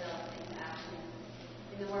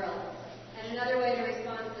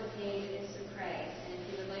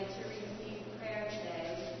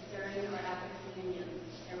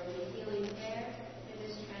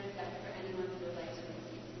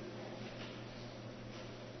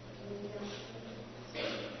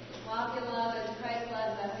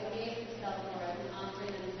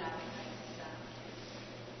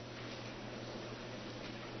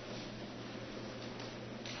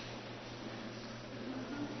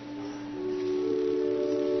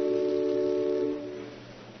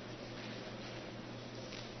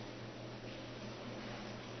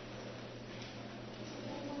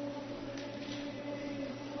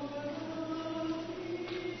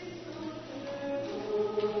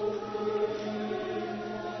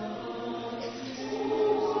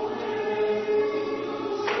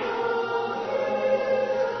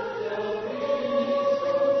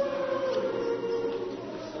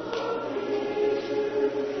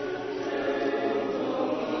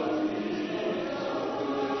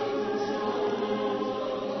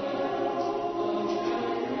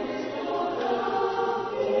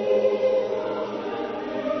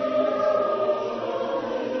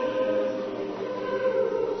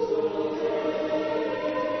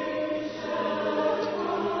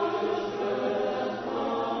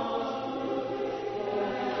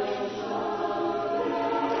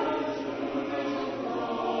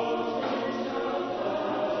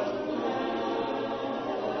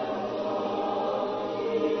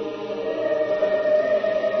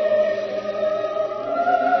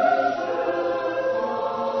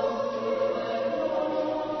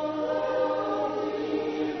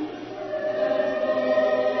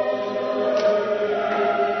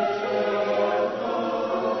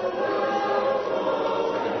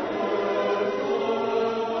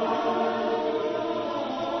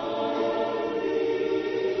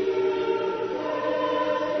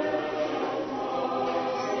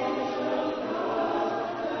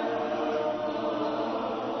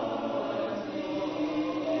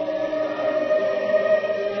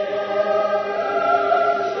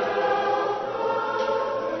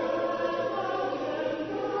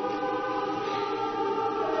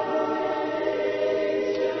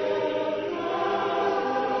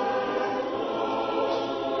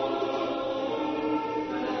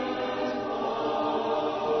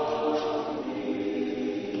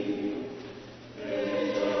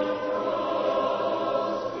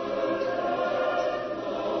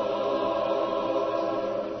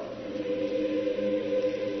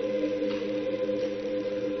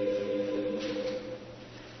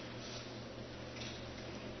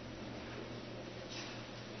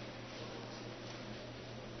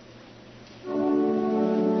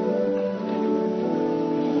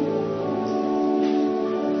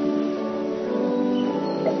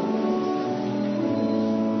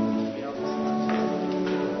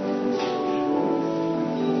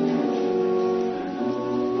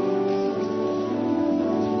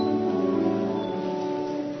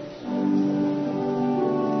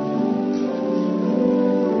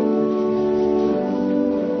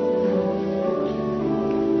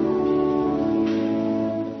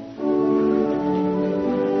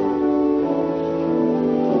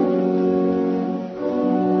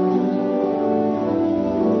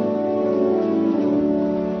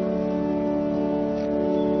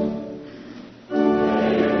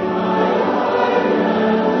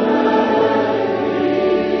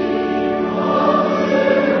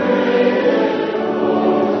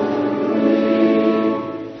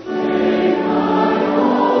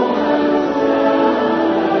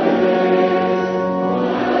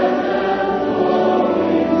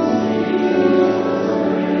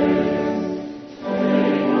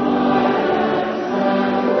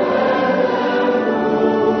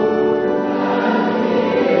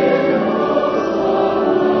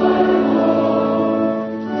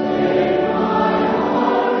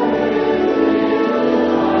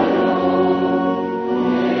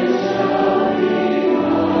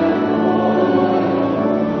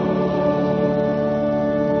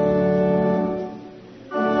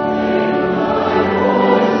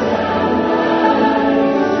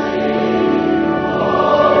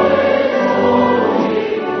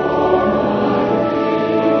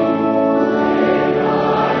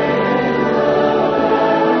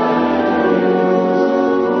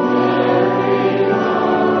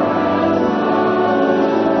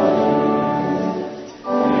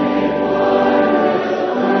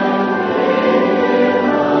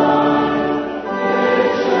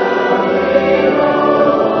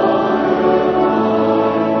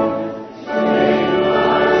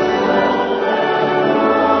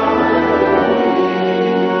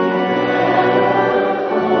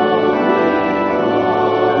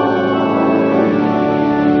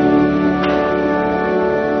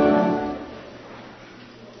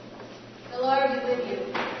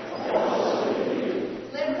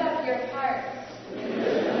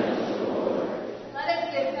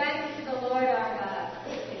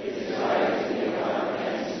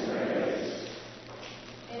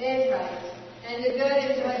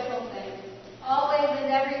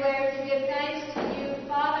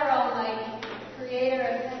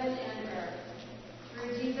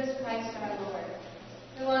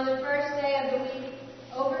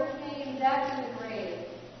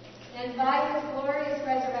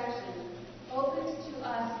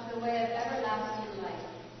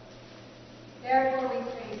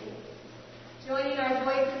join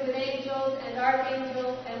voices with angels and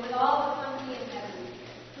archangels and with all the company of heaven,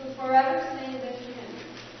 who forever sing this hymn,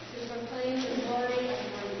 to proclaim the glory of your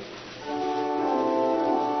name.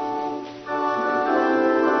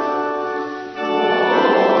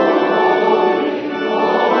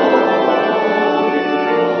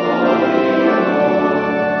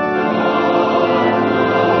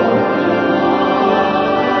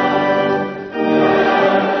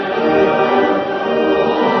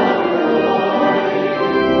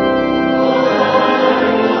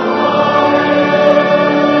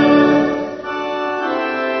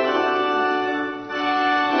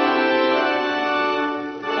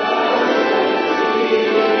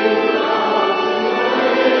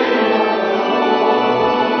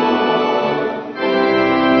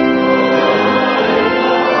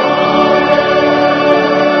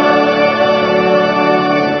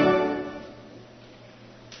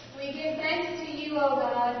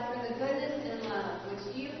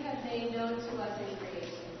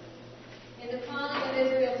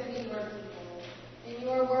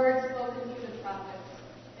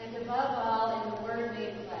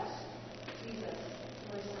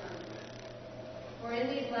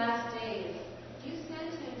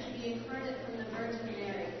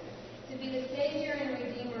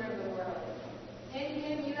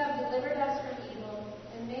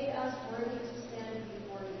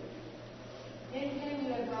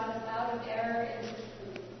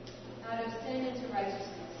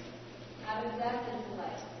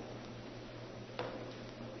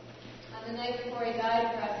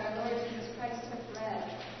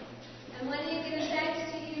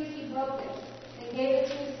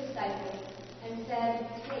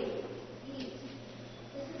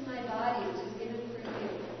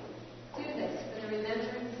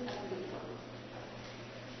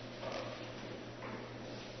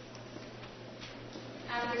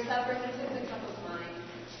 After supper, he took the cup of wine.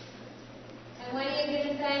 And when he had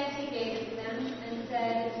given thanks, he gave it to them and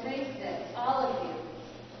said, "Drink this, all of you.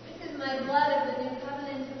 This is my blood of the new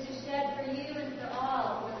covenant, which is shed for you and for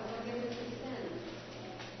all for the forgiveness of sins.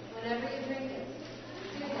 Whenever you drink it,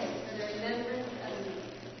 do this for the remembrance of me."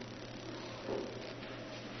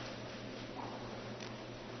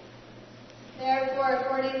 Therefore,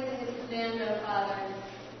 according to his command, O Father,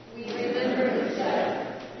 we remember his death.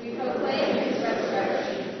 We proclaim his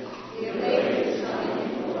resurrection. We await his coming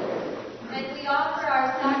in glory. And we offer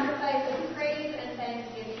our sacrifice of praise and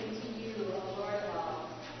thanksgiving to you, O Lord of all,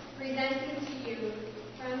 presenting to you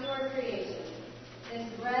from your creation this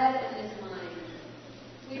bread and this wine.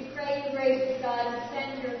 We pray you, gracious God, to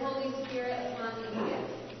send your Holy Spirit upon these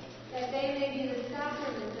gifts, that they may be the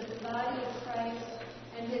sacraments of the body of Christ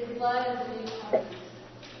and his blood of the new covenant.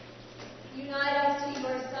 Unite us to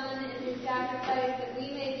your Son in his sacrifice, that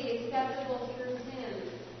we may be acceptable through him,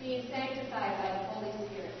 being sanctified by the Holy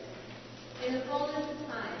Spirit. In the fullness of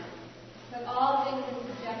time, put all things in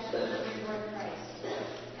subjection under your Christ,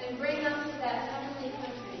 and bring us to that heavenly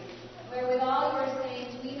country, where with all your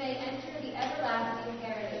saints we may enter the everlasting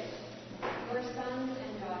heritage, your sons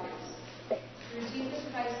and daughters. Through Jesus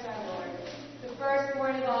Christ our Lord, the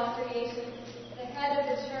firstborn of all creation, the head of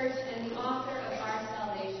the church and the author of our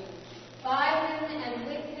salvation. By him and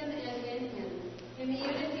with him and in him, in the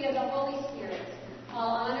unity of the Holy Spirit,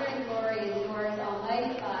 all honor and glory is yours,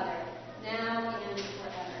 Almighty Father, now and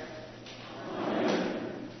forever. Amen.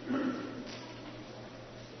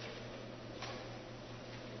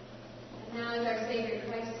 And now, as our Savior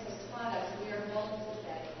Christ has taught us, we are bold to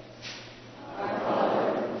say, Our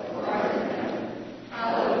Father, who art in heaven,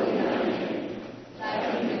 hallowed be thy name. Thy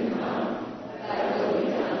kingdom come, thy will be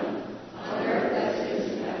done, on earth as it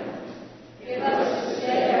is in heaven. Give us this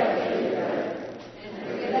day our daily bread, and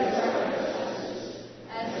forgive us our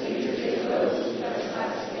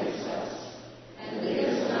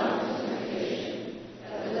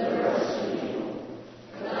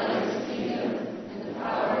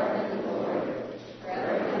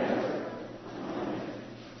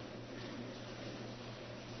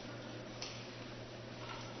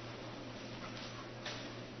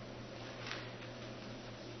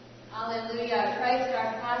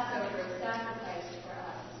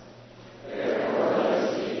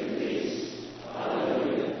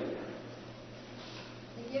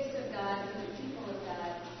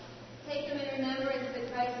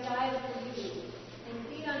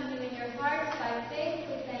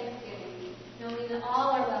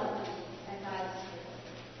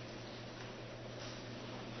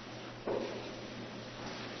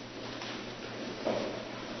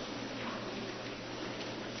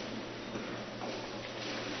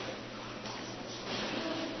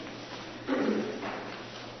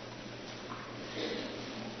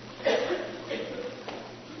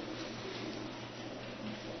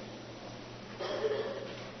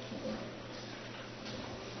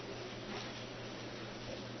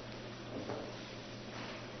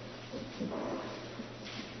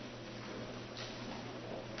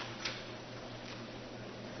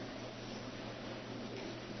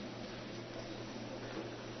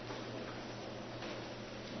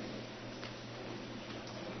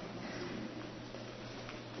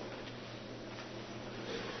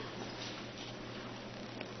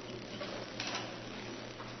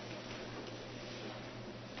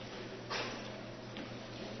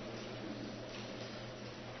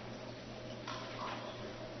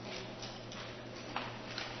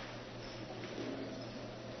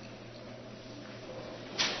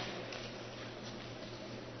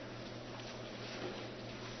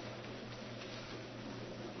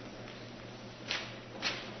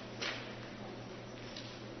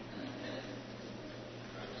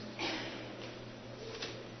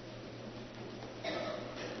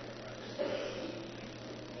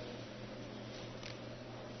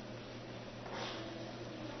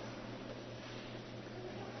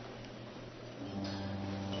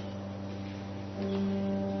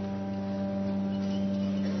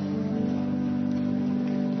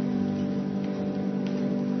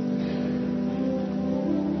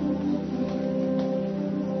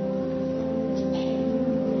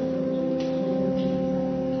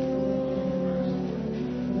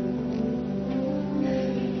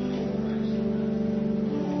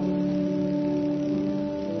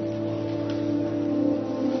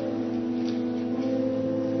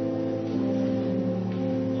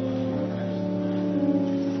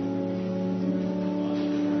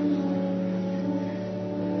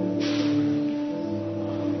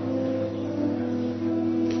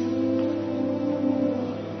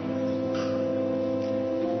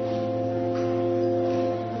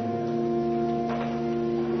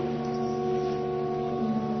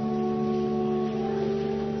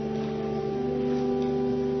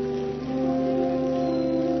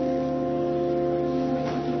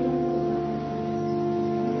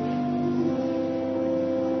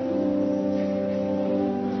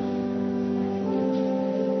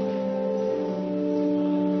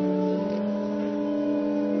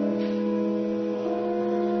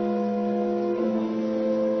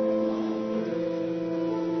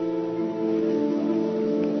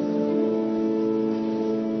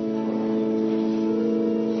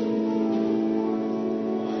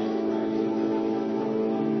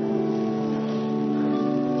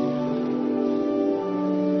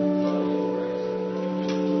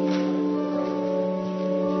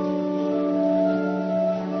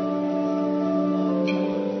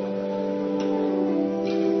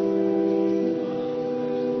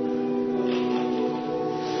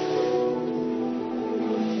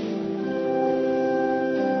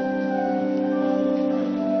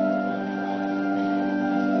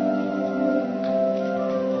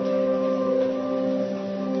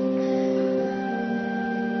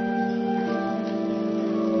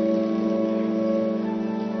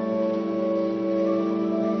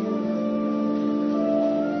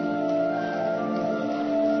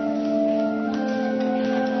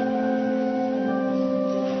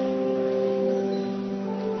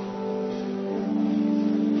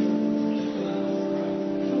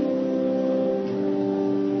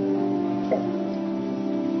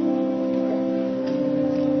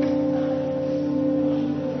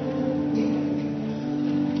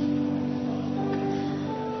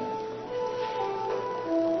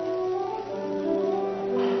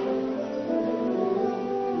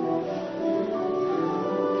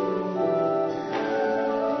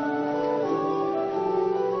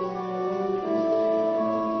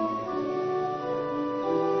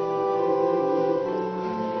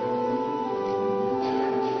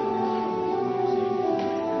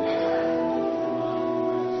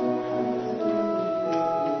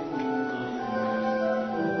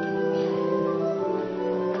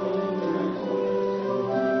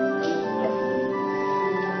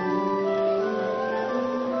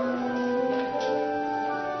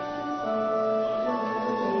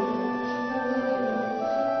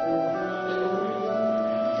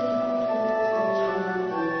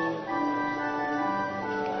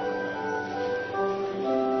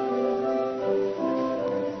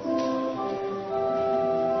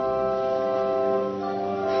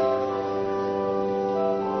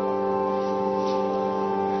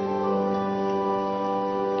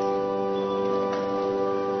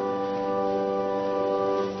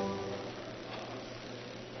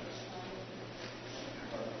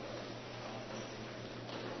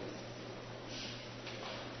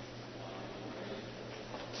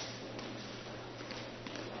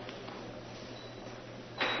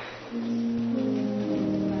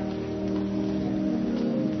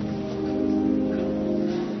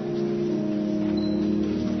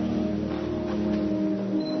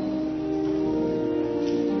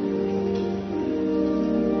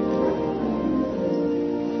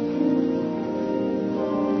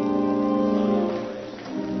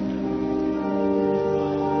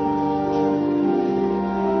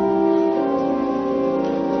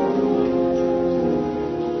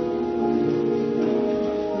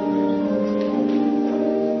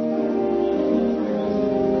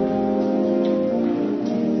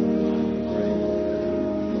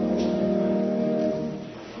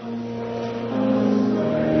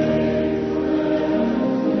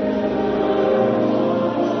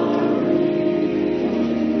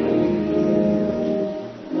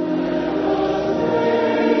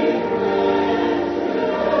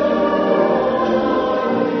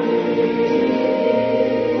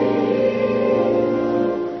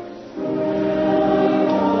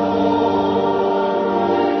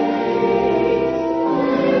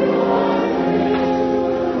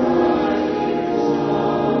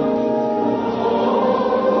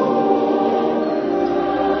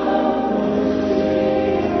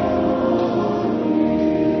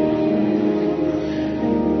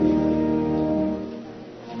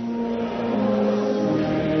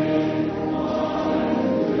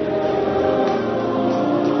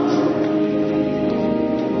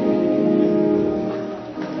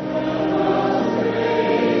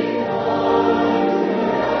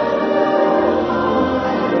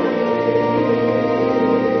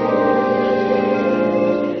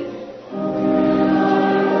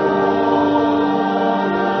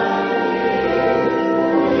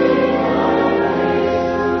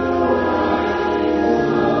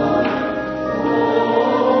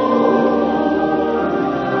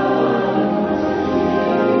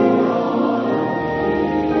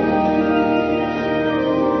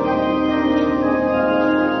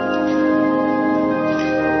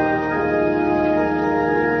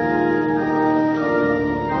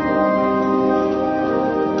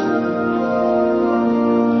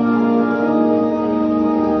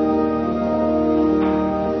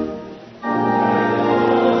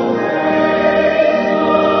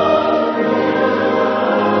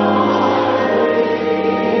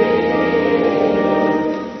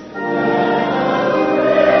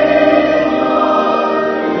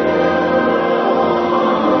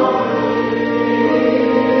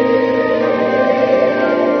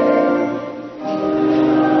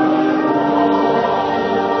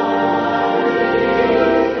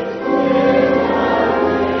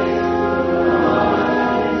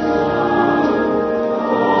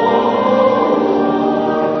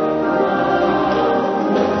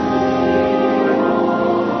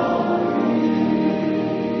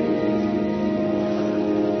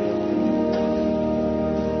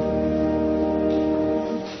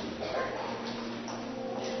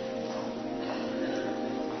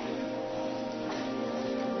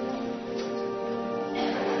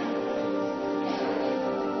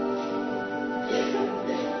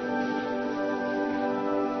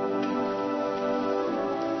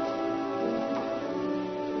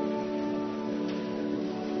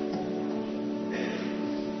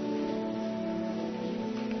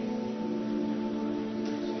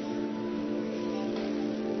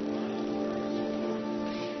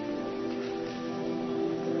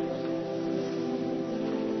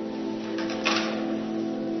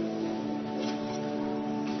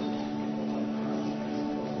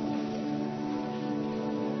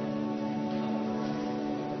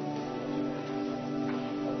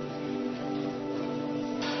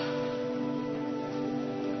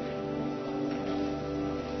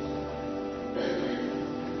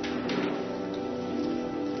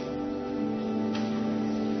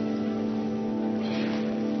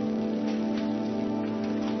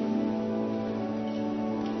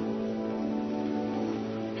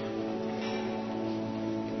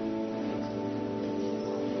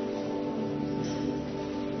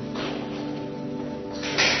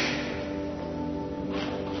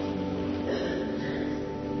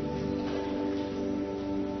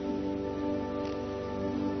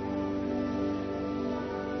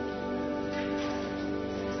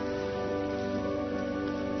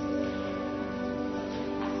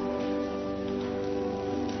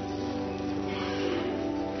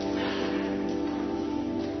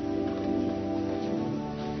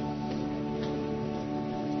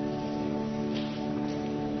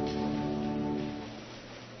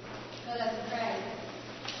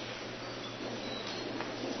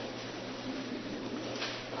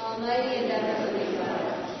Almighty and everlasting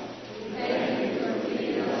God, we thank you for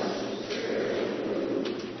feeding us with spiritual food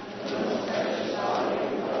of the most precious body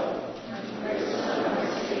and blood of your Son, our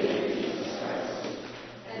Savior, Jesus Christ,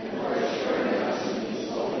 and for assuring us in these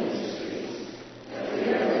holy mysteries that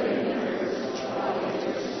we are living members of the body of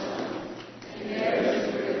your Son, and heirs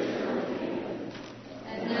of your eternal kingdom.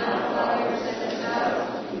 And now, Father, send us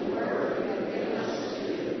out to the work you have given us to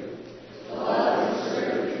do, to love and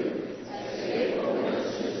serve you as faithful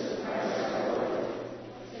witnesses of Christ our Lord.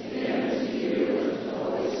 To him, to you, and to the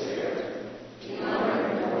Holy Spirit, be honor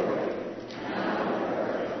and glory, now and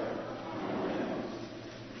forever. Amen.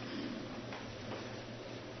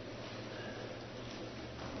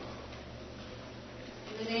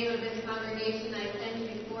 In the name of this congregation, I send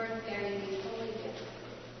you forth bearing these holy gifts,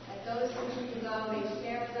 that those from whom you go may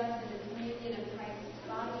share with us in the communion of Christ's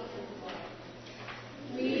body and blood.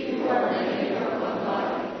 We who are many are one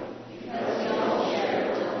body, because we all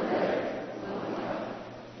share one bread, one cup.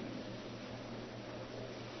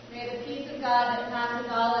 May the peace of God that passes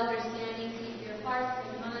all